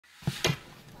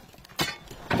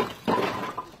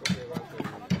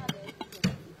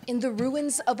In the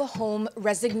ruins of a home,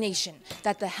 resignation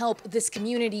that the help this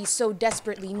community so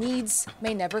desperately needs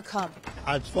may never come.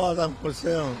 As far as I'm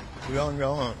concerned, we don't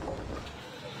go on.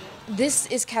 This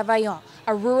is Cavaillon,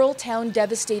 a rural town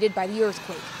devastated by the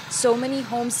earthquake. So many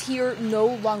homes here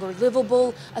no longer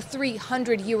livable, a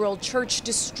 300-year-old church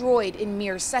destroyed in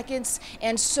mere seconds,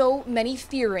 and so many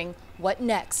fearing what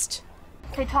next.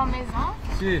 C'est ta maison?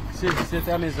 Si, c'est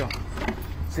ta maison.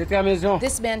 C'est ta maison.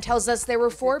 This man tells us there were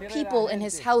 4 people in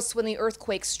his house when the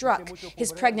earthquake struck.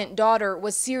 His pregnant daughter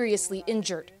was seriously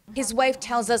injured. His wife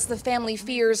tells us the family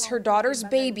fears her daughter's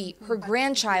baby, her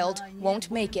grandchild, won't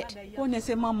make it.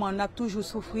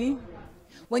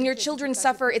 When your children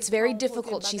suffer, it's very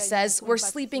difficult, she says. We're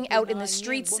sleeping out in the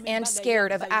streets and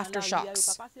scared of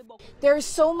aftershocks. There's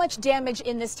so much damage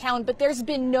in this town, but there's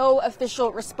been no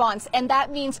official response. And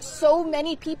that means so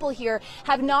many people here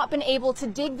have not been able to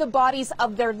dig the bodies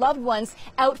of their loved ones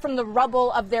out from the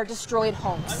rubble of their destroyed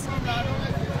homes.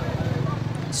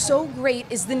 So great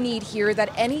is the need here that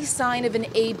any sign of an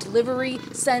aid delivery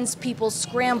sends people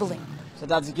scrambling.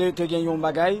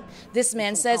 This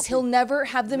man says he'll never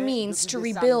have the means to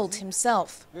rebuild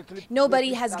himself.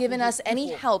 Nobody has given us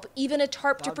any help. Even a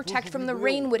tarp to protect from the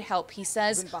rain would help, he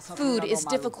says. Food is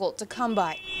difficult to come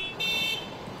by.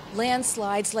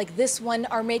 Landslides like this one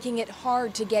are making it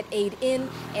hard to get aid in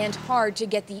and hard to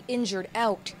get the injured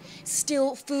out.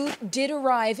 Still, food did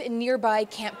arrive in nearby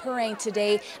Camp Perrin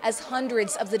today as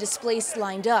hundreds of the displaced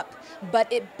lined up,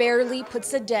 but it barely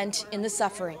puts a dent in the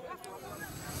suffering.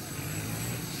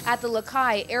 At the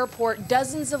Lacaille airport,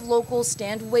 dozens of locals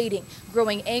stand waiting,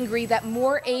 growing angry that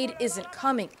more aid isn't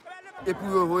coming.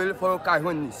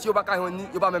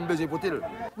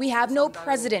 We have no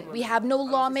president, we have no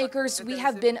lawmakers, we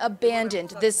have been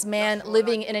abandoned, this man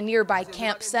living in a nearby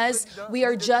camp says. We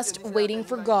are just waiting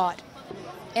for God.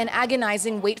 An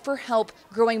agonizing wait for help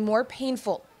growing more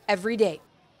painful every day.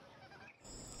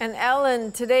 And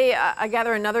Ellen, today I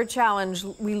gather another challenge.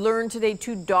 We learned today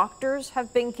 2 doctors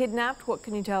have been kidnapped. What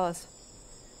can you tell us?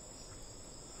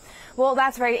 Well,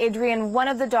 that's right, Adrienne. One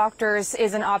of the doctors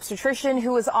is an obstetrician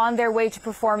who was on their way to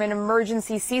perform an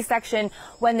emergency C-section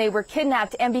when they were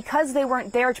kidnapped. And because they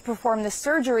weren't there to perform the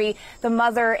surgery, the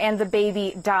mother and the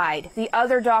baby died. The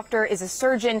other doctor is a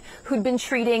surgeon who'd been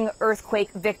treating earthquake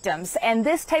victims. And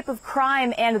this type of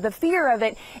crime and the fear of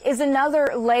it is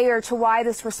another layer to why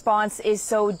this response is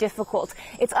so difficult.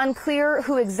 It's unclear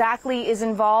who exactly is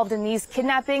involved in these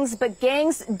kidnappings, but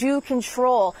gangs do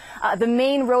control the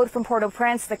main road from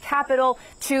Port-au-Prince, the capital,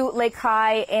 to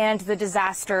Lacaille and the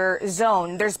disaster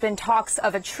zone. There's been talks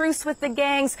of a truce with the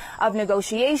gangs, of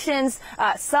negotiations.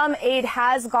 Some aid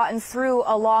has gotten through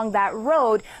along that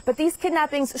road, but these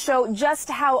kidnappings show just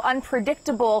how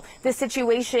unpredictable the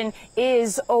situation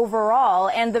is overall.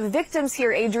 And the victims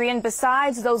here, Adrienne,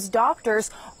 besides those doctors,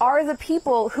 are the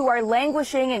people who are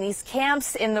languishing in these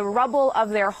camps in the rubble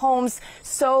of their homes,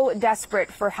 so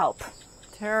desperate for help.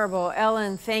 Terrible.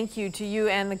 Ellen, thank you to you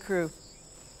and the crew.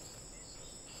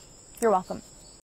 You're welcome.